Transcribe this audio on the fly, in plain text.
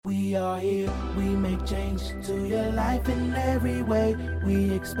We are here, we make change to your life in every way.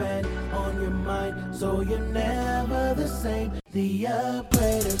 We expand on your mind so you're never the same. The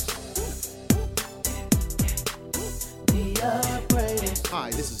Upgraders. The Upgraders. Hi,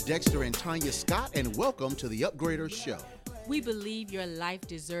 this is Dexter and Tanya Scott, and welcome to the Upgraders Show. We believe your life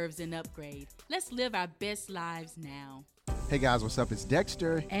deserves an upgrade. Let's live our best lives now. Hey guys, what's up? It's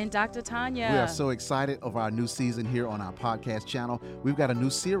Dexter. And Dr. Tanya. We are so excited of our new season here on our podcast channel. We've got a new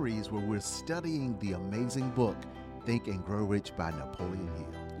series where we're studying the amazing book, Think and Grow Rich by Napoleon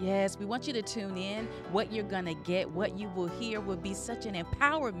Hill. Yes, we want you to tune in. What you're going to get, what you will hear will be such an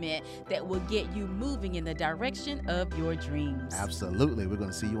empowerment that will get you moving in the direction of your dreams. Absolutely. We're going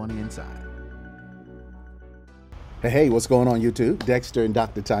to see you on the inside. Hey, what's going on, YouTube? Dexter and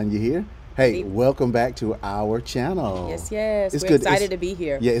Dr. Tanya here. Hey, welcome back to our channel. Yes. It's We're good. excited to be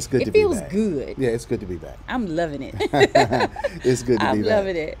here. Yeah, it's good to be back. It feels good. Yeah, it's good to be back. I'm loving it. It's good to be back. I'm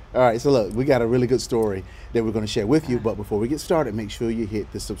loving it. All right, so look, we got a really good story that we're going to share with you. But before we get started, make sure you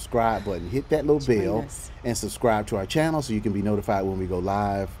hit the subscribe button, hit that little bell, and subscribe to our channel so you can be notified when we go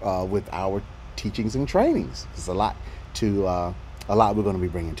live with our teachings and trainings. There's a lot we're going to be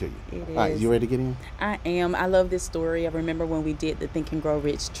bringing to you. All right, you ready to get in? I am. I love this story. I remember when we did the Think and Grow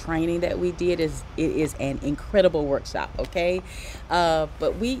Rich training that we did. It is an incredible workshop, okay?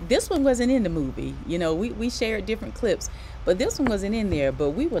 But this one wasn't in the movie. You know, we shared different clips, but this one wasn't in there. But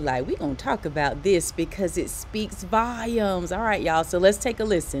we were like, we're going to talk about this because it speaks volumes. All right, y'all, so let's take a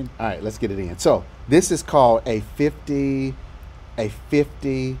listen. All right, let's get it in. So this is called a 50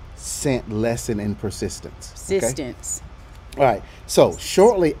 cent lesson in persistence. Persistence. Okay? All right, so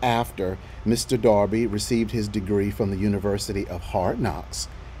shortly after Mr. Darby received his degree from the University of Hard Knocks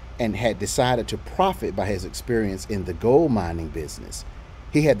and had decided to profit by his experience in the gold mining business,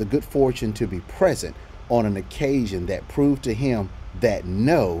 he had the good fortune to be present on an occasion that proved to him that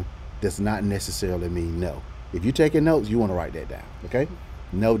no does not necessarily mean no. If you're taking notes, you want to write that down, okay?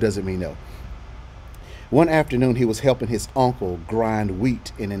 No doesn't mean no. One afternoon, he was helping his uncle grind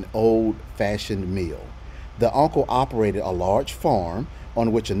wheat in an old-fashioned mill. The uncle operated a large farm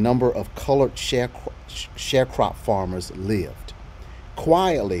on which a number of colored sharecrop farmers lived.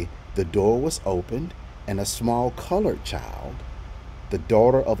 Quietly, the door was opened and a small colored child, the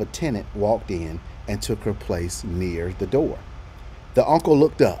daughter of a tenant, walked in and took her place near the door. The uncle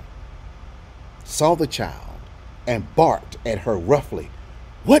looked up, saw the child, and barked at her roughly,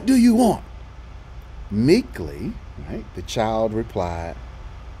 "What do you want?" Meekly, right, the child replied,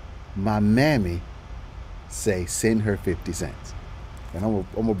 "My mammy say send her 50 cents. And I'm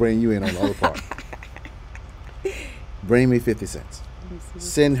gonna bring you in on the other part. Bring me 50 cents.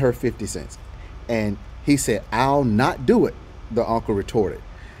 Send her 50 cents. And he said, "I'll not do it," the uncle retorted.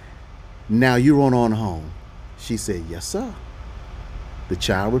 "Now you run on home." She said, "Yes, sir." The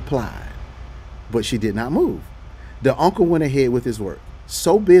child replied, but she did not move. The uncle went ahead with his work,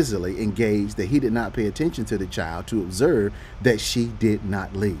 so busily engaged that he did not pay attention to the child to observe that she did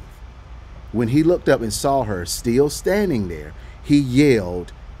not leave. When he looked up and saw her still standing there, he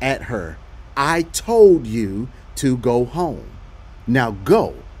yelled at her, "I told you to go home. Now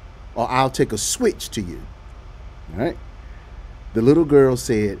go, or I'll take a switch to you." All right. The little girl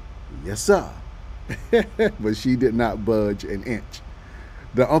said, "Yes, sir," but she did not budge an inch.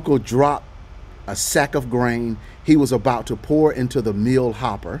 The uncle dropped a sack of grain he was about to pour into the mill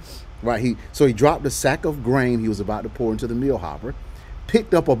hopper. Right. So he dropped a sack of grain he was about to pour into the mill hopper,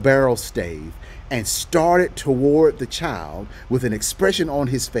 picked up a barrel stave, and started toward the child with an expression on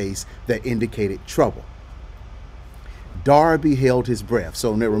his face that indicated trouble. Darby held his breath.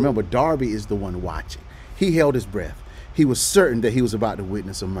 So now remember, Darby is the one watching. He held his breath. He was certain that he was about to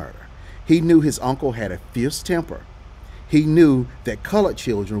witness a murder. He knew his uncle had a fierce temper. He knew that colored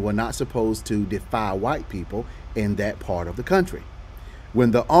children were not supposed to defy white people in that part of the country.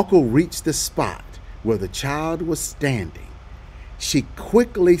 When the uncle reached the spot where the child was standing, she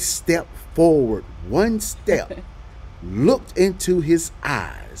quickly stepped forward one step, looked into his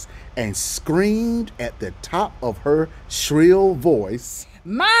eyes, and screamed at the top of her shrill voice,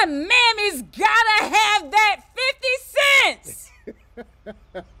 "My mammy's gotta have that 50 cents!"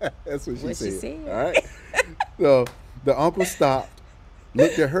 That's what she said. All right. right. So the uncle stopped,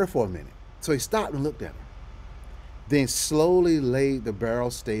 looked at her for a minute. So he stopped and looked at her. Then slowly laid the barrel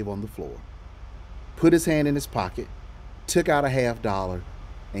stave on the floor, put his hand in his pocket, took out a $50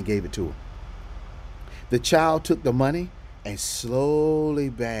 and gave it to her. The child took the money and slowly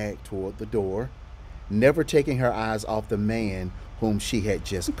backed toward the door, never taking her eyes off the man whom she had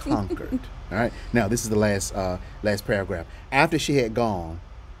just conquered. All right. Now, this is the last paragraph. After she had gone,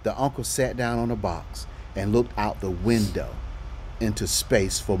 the uncle sat down on a box and looked out the window. into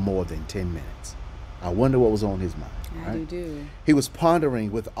space for more than 10 minutes. I wonder what was on his mind. I do. He was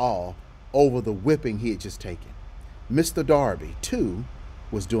pondering with awe over the whipping he had just taken. Mr. Darby, too,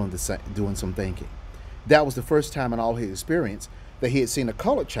 was doing some thinking. That was the first time in all his experience that he had seen a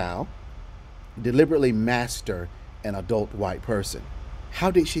colored child deliberately master an adult white person.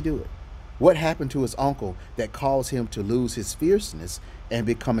 How did she do it? What happened to his uncle that caused him to lose his fierceness and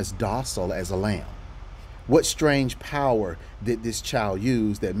become as docile as a lamb? What strange power did this child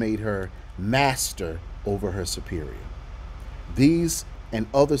use that made her master over her superior? These and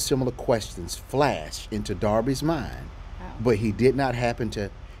other similar questions flashed into Darby's mind, but he did not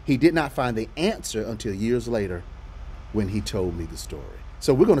find the answer until years later when he told me the story.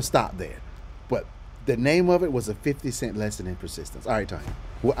 So we're going to stop there. But the name of it was a 50-cent lesson in persistence. All right, Tanya.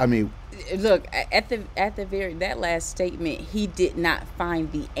 Well, I mean, look, at the very that last statement, he did not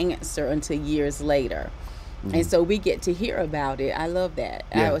find the answer until years later. Mm-hmm. And so we get to hear about it. I love that.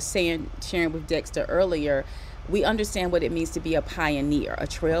 Yeah. I was sharing with Dexter earlier, we understand what it means to be a pioneer, a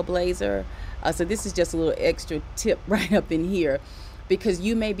trailblazer. So this is just a little extra tip right up in here, because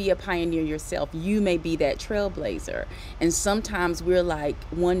you may be a pioneer yourself. You may be that trailblazer. And sometimes we're like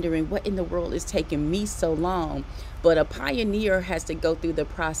wondering what in the world is taking me so long. But a pioneer has to go through the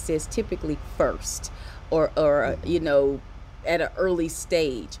process typically first, or you know, at an early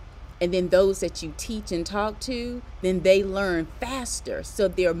stage. And then those that you teach and talk to, then they learn faster. So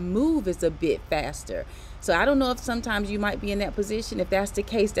their move is a bit faster. So I don't know if sometimes you might be in that position. If that's the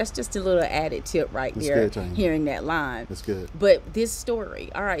case, that's just a little added tip right there, hearing that line. That's good. But this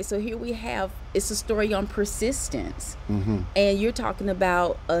story, all right, so here we have, it's a story on persistence. Mm-hmm. And you're talking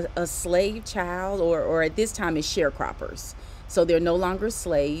about a slave child, or at this time it's sharecroppers. So they're no longer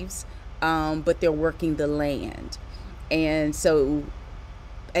slaves, but they're working the land. And so...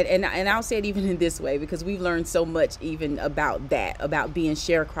 And I'll say it even in this way, because we've learned so much even about that, about being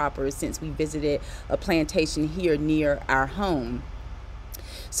sharecroppers, since we visited a plantation here near our home.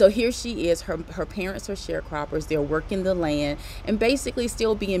 So here she is, her parents are sharecroppers, they're working the land and basically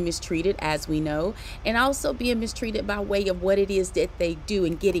still being mistreated, as we know, and also being mistreated by way of what it is that they do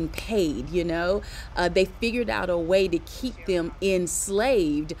and getting paid, you know. They figured out a way to keep them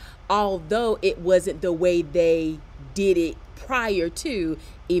enslaved, although it wasn't the way they did it prior to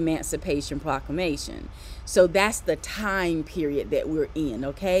Emancipation Proclamation. So that's the time period that we're in,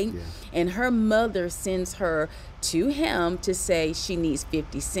 okay? Yeah. And her mother sends her to him to say she needs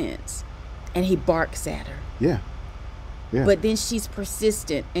 50 cents. And he barks at her. Yeah. Yeah. But then she's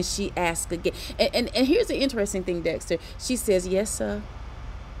persistent and she asks again. And here's the interesting thing, Dexter. She says, yes, sir,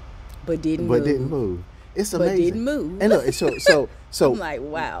 but didn't move. It's amazing. But didn't move. And look, so I'm like,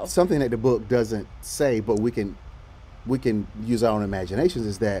 wow. Something that the book doesn't say, but we can use our own imaginations,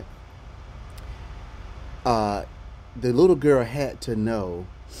 is that the little girl had to know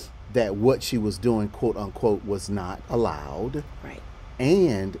that what she was doing, quote unquote, was not allowed. Right.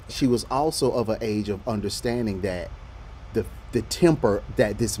 And she was also of an age of understanding that the temper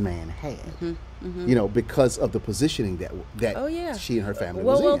that this man had, you know, because of the positioning that she and her family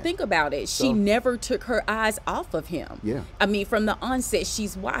was in. Well, think about it. She never took her eyes off of him. Yeah. I mean, from the onset,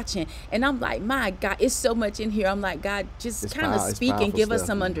 she's watching. And I'm like, my God, it's so much in here. I'm like, God, just kind of speak and give us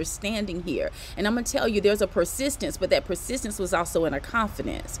some understanding here. And I'm going to tell you, there's a persistence, but that persistence was also in a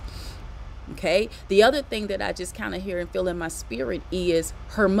confidence. Okay? The other thing that I just kind of hear and feel in my spirit is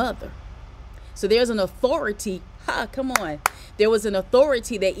her mother. So there's an authority. Come on. There was an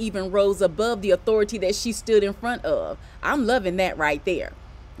authority that even rose above the authority that she stood in front of. I'm loving that right there.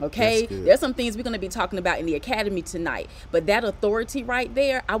 Okay? There's some things we're going to be talking about in the academy tonight. But that authority right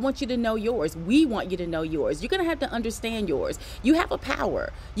there, I want you to know yours. We want you to know yours. You're going to have to understand yours. You have a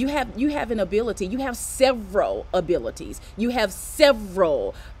power. You have an ability. You have several abilities. You have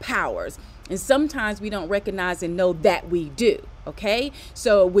several powers. And sometimes we don't recognize and know that we do. Okay,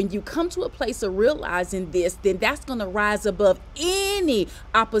 so when you come to a place of realizing this, then that's going to rise above any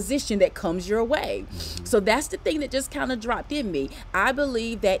opposition that comes your way. So that's the thing that just kind of dropped in me. I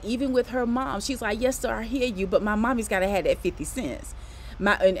believe that even with her mom, she's like, yes, sir, I hear you, but my mommy's got to have that 50 cents.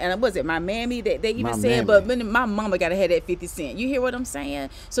 And was it my mammy that they even said, but my mama got to have that 50 cents. You hear what I'm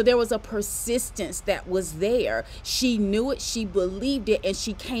saying? So there was a persistence that was there. She knew it, she believed it, and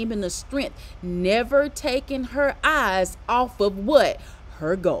she came in the strength, never taking her eyes off of what?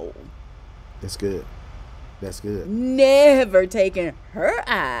 Her goal. That's good. That's good. Never taking her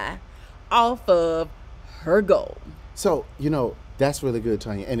eye off of her goal. So, you know, that's really good,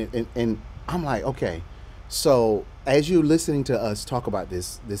 Tanya. And I'm like, okay, so as you're listening to us talk about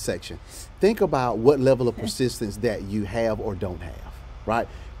this section, think about what level of persistence that you have or don't have, right?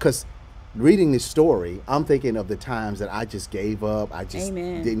 Because reading this story, I'm thinking of the times that I just gave up. I just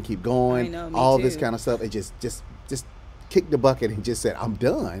Amen. didn't keep going. I know, me all too. this kind of stuff, and just kicked the bucket and just said, I'm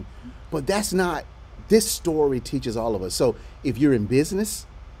done. But that's not. This story teaches all of us. So if you're in business,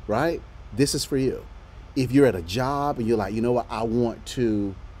 right, this is for you. If you're at a job and you're like, you know what, I want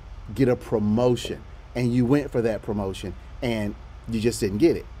to get a promotion, and you went for that promotion and you just didn't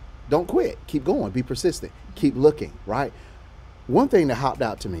get it, don't quit. Keep going. Be persistent. Keep looking, right? One thing that hopped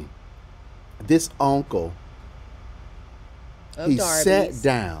out to me, this uncle, he Darby's. sat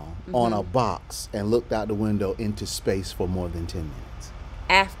down on a box and looked out the window into space for more than 10 minutes.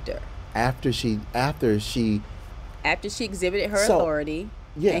 After she exhibited her So, authority,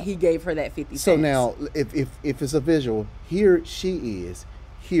 yeah. and he gave her that 50 cents. So now, if it's a visual, here she is,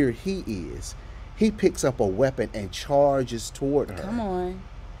 here he is. He picks up a weapon and charges toward her. Come on.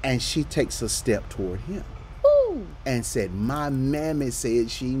 And she takes a step toward him Woo. and said, my mammy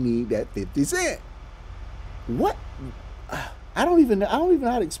said she need that 50 cent. What? I don't even know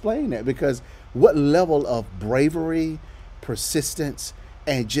how to explain that, because what level of bravery, persistence,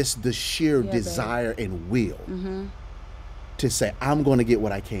 and just the sheer desire and will to say, I'm going to get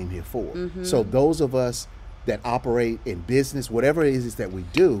what I came here for. So those of us that operate in business, whatever it is that we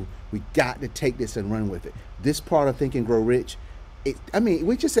do, we got to take this and run with it. This part of Think and Grow Rich,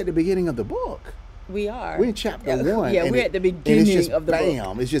 we just at the beginning of the book. We are. We're in chapter 1. Yeah, we're at the beginning of the book.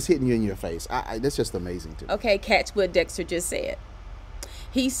 Bam, it's just hitting you in your face. That's just amazing to me. Okay, catch what Dexter just said.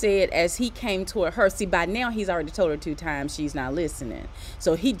 He said as he came toward her, see, by now he's already told her 2 times she's not listening.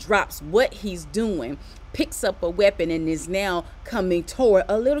 So he drops what he's doing, picks up a weapon, and is now coming toward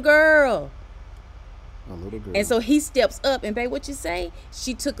a little girl. A little girl. And so he steps up, and babe, what you say?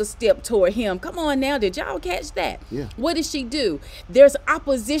 She took a step toward him. Come on now, did y'all catch that? Yeah. What does she do? There's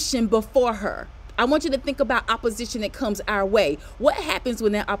opposition before her. I want you to think about opposition that comes our way. What happens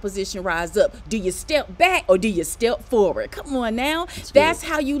when that opposition rises up? Do you step back or do you step forward? Come on now. That's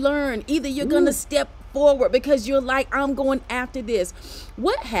how you learn. Either you're going to step forward because you're like, I'm going after this.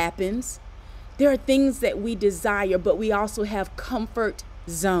 What happens? There are things that we desire, but we also have comfort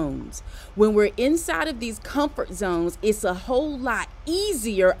zones. When we're inside of these comfort zones, it's a whole lot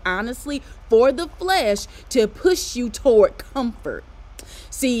easier, honestly, for the flesh to push you toward comfort.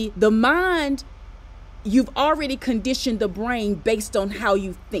 See, the mind, you've already conditioned the brain based on how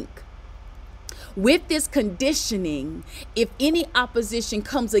you think. With this conditioning, if any opposition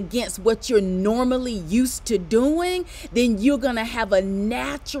comes against what you're normally used to doing, then you're going to have a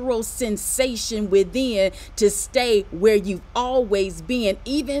natural sensation within to stay where you've always been,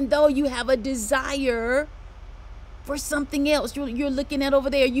 even though you have a desire for something else. You're looking at over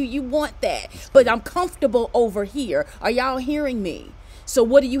there. You want that, but I'm comfortable over here. Are y'all hearing me? So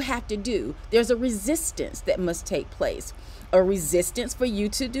what do you have to do? There's a resistance that must take place. A resistance for you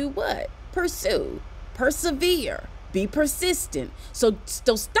to do what? Pursue, persevere, be persistent. So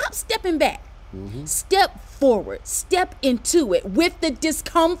stop stepping back. Step forward, step into it with the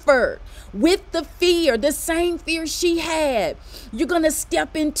discomfort, with the fear, the same fear she had. You're going to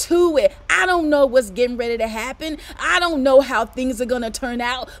step into it. I don't know what's getting ready to happen. I don't know how things are going to turn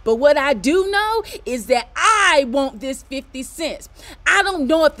out. But what I do know is that I want this 50 cents. I don't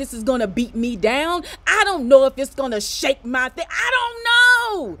know if this is going to beat me down. I don't know if it's going to shake my thing. I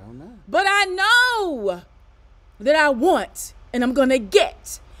don't know. But I know that I want, and I'm going to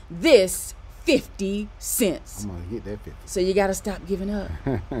get this 50 cents. I'm going to get that 50. So you got to stop giving up.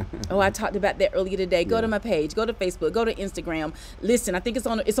 I talked about that earlier today. Go to my page, go to Facebook, go to Instagram. Listen, I think it's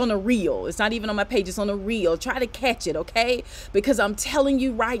on a reel. It's not even on my page. It's on a reel. Try to catch it, okay? Because I'm telling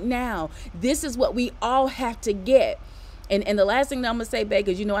you right now, this is what we all have to get. And the last thing that I'm going to say, babe,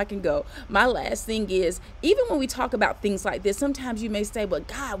 because you know I can go. My last thing is, even when we talk about things like this, sometimes you may say, but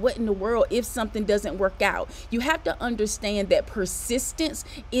God, what in the world if something doesn't work out? You have to understand that persistence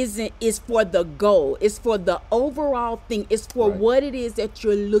is for the goal. It's for the overall thing. It's for what it is that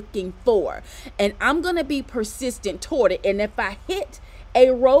you're looking for. And I'm going to be persistent toward it. And if I hit a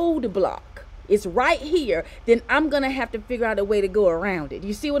roadblock, it's right here, then I'm going to have to figure out a way to go around it.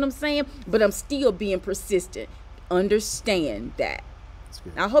 You see what I'm saying? But I'm still being persistent. Understand that. That's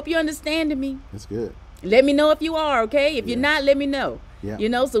good. I hope you understand me. That's good. Let me know if you are, okay? If you're not, let me know. Yeah. You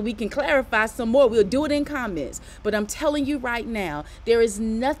know, so we can clarify some more. We'll do it in comments. But I'm telling you right now, there is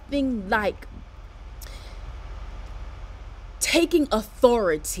nothing like taking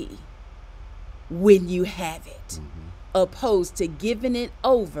authority when you have it, opposed to giving it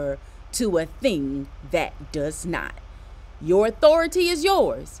over to a thing that does not. Your authority is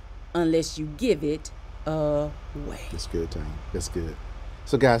yours unless you give it away. That's good, Tanya. That's good.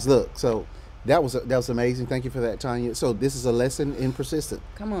 So, guys, look. So, That was amazing. Thank you for that, Tanya. So this is a lesson in persistence.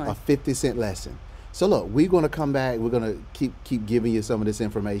 Come on. A 50-cent lesson. So look, we're going to come back. We're going to keep giving you some of this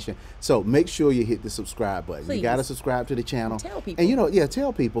information. So make sure you hit the subscribe button. Please. You got to subscribe to the channel. Tell people. And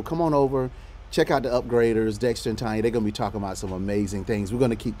tell people, come on over, check out the Upgraders, Dexter and Tanya. They're going to be talking about some amazing things. We're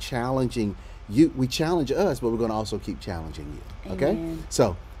going to keep challenging you. We challenge us, but we're going to also keep challenging you. Okay? Amen.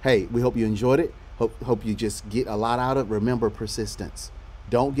 So, hey, we hope you enjoyed it. Hope you just get a lot out of it. Remember persistence.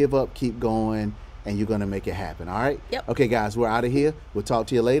 Don't give up. Keep going. And you're going to make it happen. All right? Yep. Okay, guys, we're out of here. We'll talk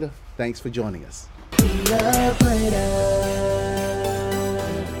to you later. Thanks for joining us. The Upgraders.